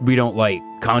 but we don't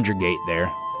congregate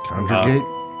there. Congregate?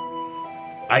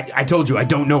 I told you I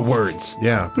don't know words.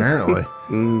 Yeah, apparently.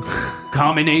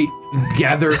 Comminate,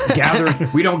 gather.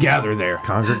 We don't gather there.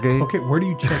 Congregate? Okay, where do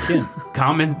you check in?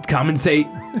 Compensate.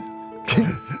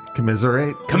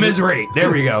 Commiserate? Commiserate.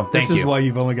 There we go. Thank This is you. why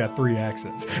you've only got 3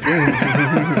 accents.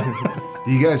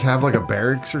 Do you guys have like a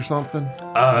barracks or something?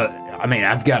 I mean,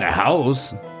 I've got a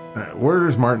house. Where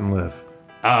does Martin live?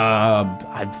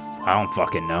 I don't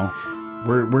fucking know.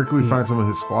 Where can we find some of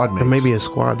his squad mates? Or maybe a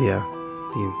squad, yeah.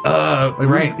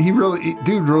 Right.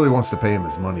 Dude really wants to pay him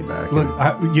his money back. Look,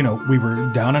 we were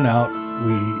down and out.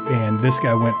 And this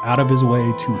guy went out of his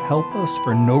way to help us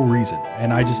for no reason,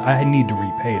 and I need to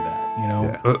repay that.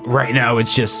 Yeah. Right now,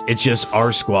 it's just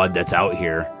our squad that's out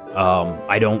here.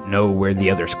 I don't know where the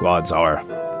other squads are.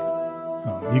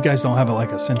 You guys don't have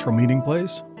a central meeting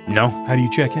place? No. How do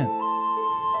you check in?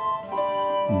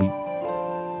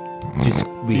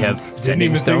 We have Didn't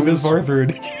sending even think this stones. far through,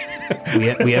 did you?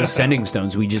 we have sending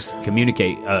stones. We just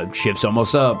communicate. Shift's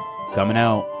almost up. Coming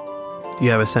out. Do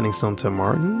you have a sending stone to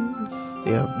Martin's?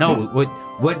 Yeah. No.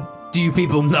 What do you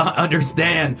people not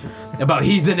understand about?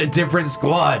 He's in a different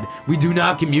squad. We do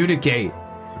not communicate.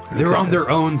 They're on their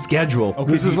own schedule.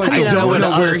 Okay, This is like I don't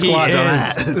know where he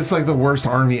is. This is like the worst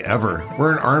army ever.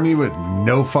 We're an army with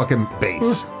no fucking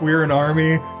base. We're an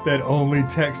army that only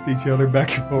text each other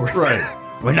back and forth. Right.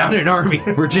 We're not an army.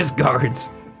 We're just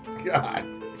guards. God.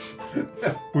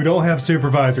 We don't have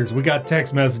supervisors. We got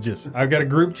text messages. I've got a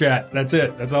group chat. That's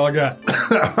it. That's all I got.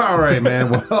 All right,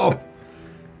 man. Well,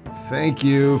 thank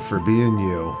you for being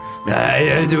you.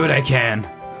 I do what I can.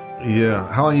 Yeah.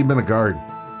 How long you been a guard?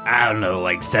 I don't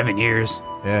know, 7 years.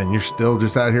 Yeah, and you're still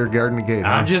just out here guarding the gate,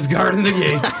 huh? I'm just guarding the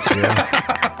gates. Yeah.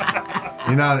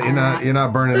 You're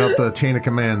not burning up the chain of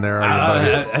command there, are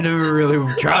you, buddy? I never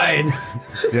really tried.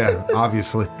 Yeah,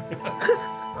 obviously.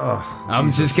 Oh,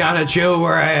 I'm just kind of chill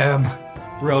where I am.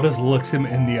 Reldis looks him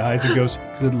in the eyes and goes,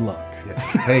 "Good luck." yeah.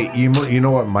 Hey, you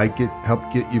know what might help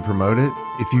get you promoted?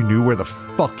 If you knew where the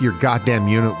fuck your goddamn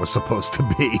unit was supposed to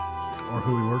be. Or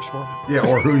who he works for. Yeah,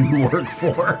 or who you work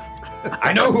for.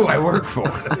 I know who I work for.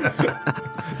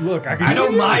 Look, I know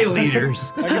my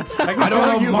leaders. I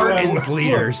don't know Martin's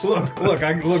leaders. Look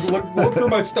through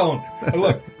my stone.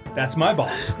 Look, That's my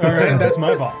boss. All right, that's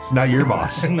my boss. Not your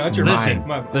boss. Not your Listen, boss.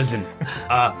 My boss. listen.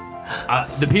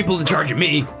 The people in charge of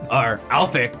me are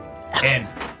Alphic and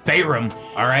Farum,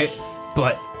 all right?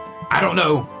 But I don't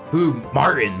know who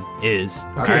Martin is,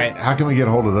 all right? How can we get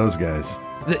a hold of those guys?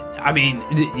 I mean,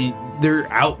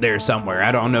 they're out there somewhere.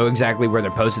 I don't know exactly where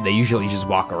they're posted. They usually just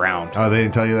walk around. Oh, they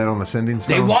didn't tell you that on the sending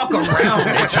stone? They walk around.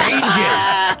 It changes.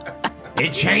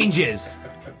 It changes.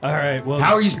 All right, well...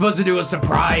 How are you supposed to do a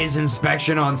surprise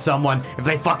inspection on someone if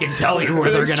they fucking tell you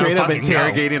where they're going to fucking Straight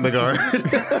up go? interrogating the guard.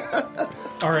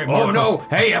 All right, Oh Marco. no!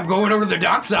 Hey, I'm going over to the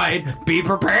dockside. Be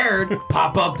prepared.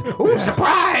 Pop up. Ooh,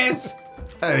 surprise!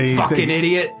 Hey, Fucking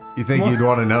idiot. You think you'd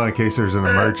want to know in case there's an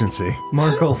emergency?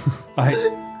 Marco,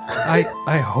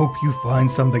 I hope you find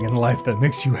something in life that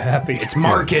makes you happy. It's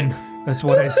Markin. That's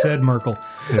what I said, Merkel.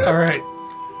 All right,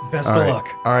 best All of right. luck.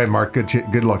 All right, Mark.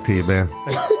 Good luck to you, man.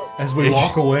 As we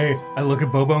walk away, I look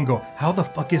at Bobo and go, how the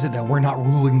fuck is it that we're not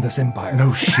ruling this empire?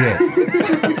 No shit.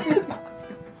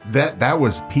 That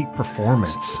was peak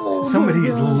performance. Somebody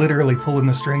is literally pulling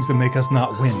the strings to make us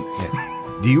not win.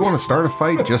 Do you want to start a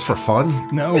fight just for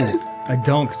fun? No, I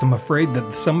don't, because I'm afraid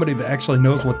that somebody that actually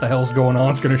knows what the hell's going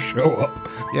on is going to show up.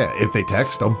 Yeah, if they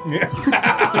text them. Yeah.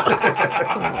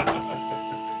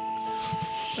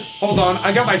 Hold on,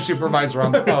 I got my supervisor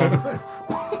on the phone.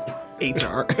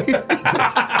 HR.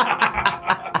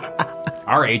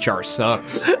 Our HR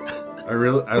sucks. I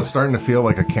was starting to feel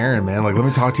like a Karen, man. Like, let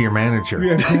me talk to your manager.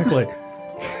 Yeah, exactly.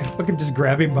 Fucking just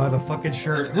grab him by the fucking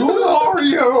shirt. Who are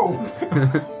you?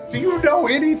 Do you know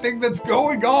anything that's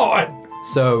going on?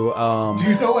 So, Do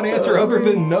you know an answer other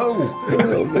than no?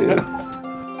 Oh, man.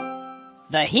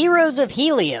 The Heroes of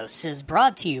Helios is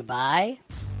brought to you by...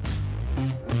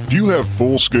 Do you have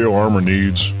full-scale armor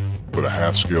needs, but a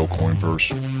half-scale coin purse?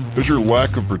 Does your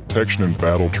lack of protection in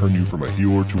battle turn you from a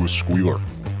healer to a squealer?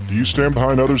 Do you stand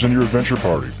behind others in your adventure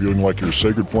party, feeling like your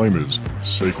sacred flame is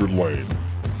sacred lane?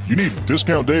 You need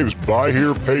Discount Dave's Buy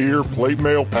Here, Pay Here Plate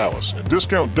Mail Palace. At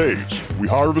Discount Dave's, we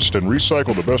harvest and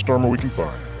recycle the best armor we can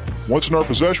find. Once in our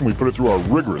possession, we put it through our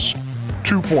rigorous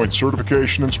 2-point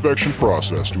certification inspection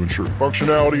process to ensure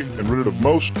functionality and rid it of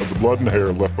most of the blood and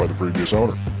hair left by the previous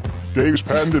owner. Dave's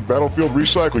patented battlefield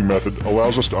recycling method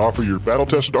allows us to offer your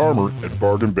battle-tested armor at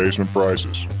bargain basement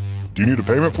prices. Do you need a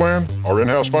payment plan? Our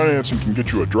in-house financing can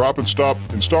get you a drop-and-stop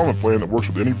installment plan that works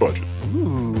with any budget.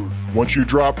 Ooh. Once you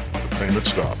drop, the payments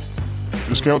stop.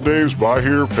 Discount Dave's Buy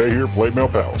Here, Pay Here Plate Mail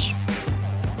Palace.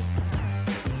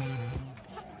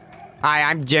 Hi,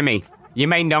 I'm Jimmy. You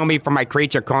may know me from my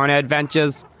Creature Corner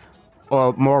adventures,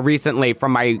 or more recently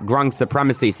from my Grung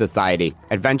Supremacy Society.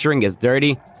 Adventuring is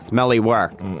dirty, smelly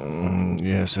work.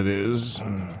 Yes, it is.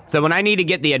 So when I need to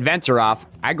get the adventure off,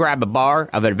 I grab a bar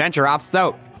of Adventure Off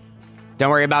soap. Don't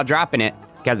worry about dropping it,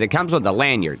 because it comes with a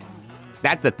lanyard.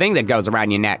 That's the thing that goes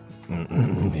around your neck.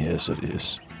 Yes, it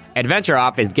is. Adventure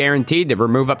Off is guaranteed to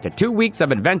remove up to 2 weeks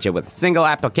of adventure with a single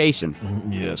application.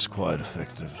 Yes, quite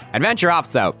effective. Adventure Off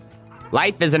soap.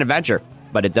 Life is an adventure,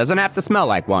 but it doesn't have to smell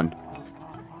like one.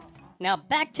 Now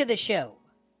back to the show.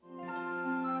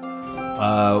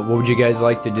 What would you guys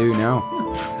like to do now?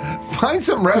 Find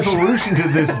some resolution to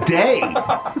this day.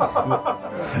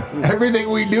 Everything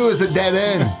we do is a dead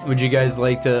end. Would you guys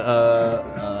like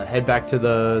to head back to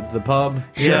the pub?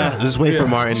 Yeah, just wait for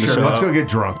Martin to Sure, show let's up. go get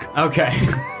drunk. Okay.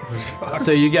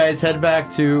 So you guys head back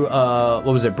to what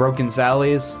was it, Broken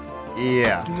Sally's?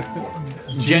 Yeah.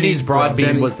 Jenny's Broadbean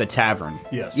Jenny- was the tavern.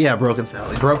 Yes. Yeah, Broken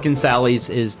Sally. Broken Sally's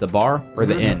is the bar or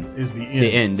the inn? Is the inn.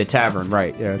 The inn, the tavern,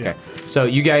 right? Yeah, okay. So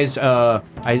you guys,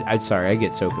 I'm sorry, I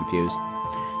get so confused.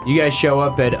 You guys show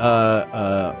up at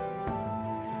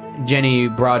Jenny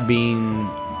Broadbeam.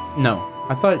 No,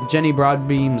 I thought Jenny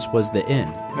Broadbeam's was the inn.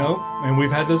 No, and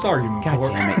we've had this argument God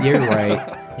before. damn it, you're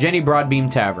right. Jenny Broadbeam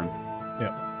Tavern.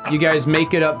 Yeah. You guys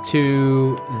make it up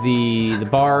to the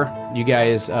bar. You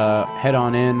guys head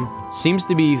on in. Seems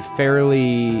to be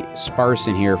fairly sparse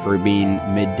in here for being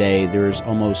midday. There's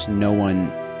almost no one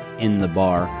in the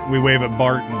bar. We wave at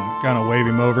Bart and kind of wave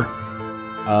him over.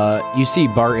 You see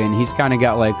Barton. He's kind of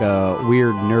got like a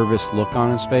weird, nervous look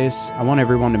on his face. I want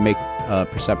everyone to make a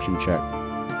perception check.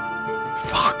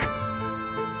 Fuck.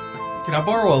 Can I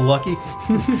borrow a lucky?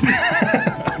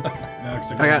 No,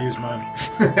 because I can't use mine.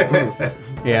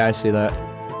 Yeah, I see that.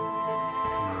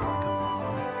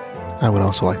 I would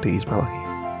also like to use my lucky.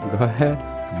 Go ahead.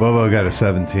 Bobo got a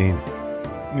 17.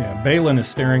 Yeah, Balin is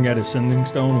staring at his sending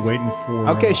stone, waiting for...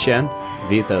 Okay, Shen.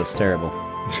 Vithos, terrible.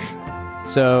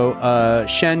 So,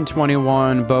 Shen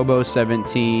 21, Bobo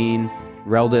 17,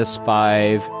 Reldis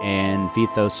 5, and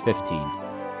Vithos 15.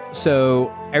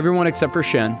 So everyone except for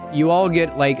Shen, you all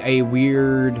get like a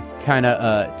weird kind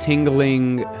of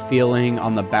tingling feeling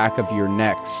on the back of your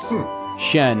necks.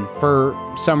 Shen, for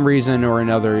some reason or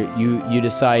another, you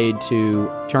decide to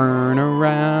turn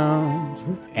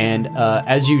around. And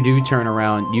as you do turn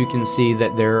around, you can see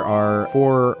that there are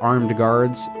 4 armed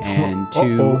guards and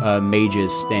 2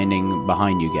 mages standing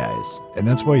behind you guys. And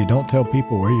that's why you don't tell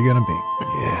people where you're going to be.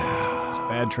 Yeah. It's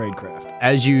bad tradecraft.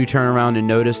 As you turn around and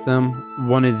notice them,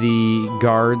 one of the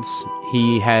guards,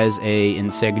 he has a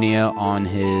insignia on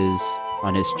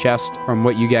his chest from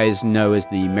what you guys know as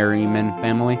the Merriman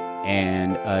family.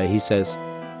 And he says,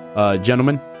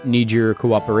 gentlemen, need your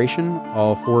cooperation.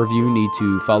 All 4 of you need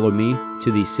to follow me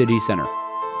to the city center.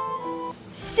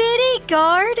 City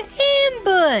Guard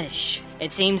ambush!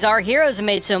 It seems our heroes have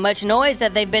made so much noise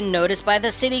that they've been noticed by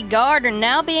the City Guard and are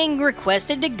now being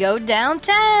requested to go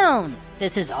downtown.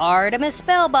 This is Artemis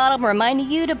Spellbottom reminding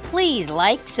you to please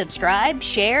like, subscribe,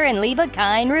 share, and leave a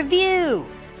kind review.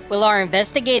 Will our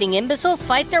investigating imbeciles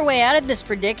fight their way out of this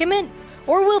predicament?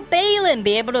 Or will Balin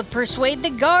be able to persuade the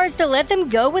guards to let them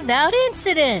go without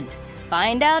incident?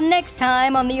 Find out next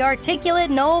time on The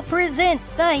Articulate Knoll presents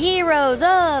The Heroes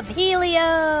of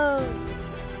Helios.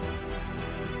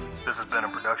 This has been a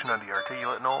production of The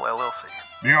Articulate Knoll, LLC.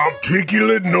 The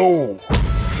Articulate Knoll.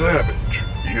 Savage,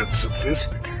 yet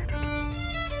sophisticated.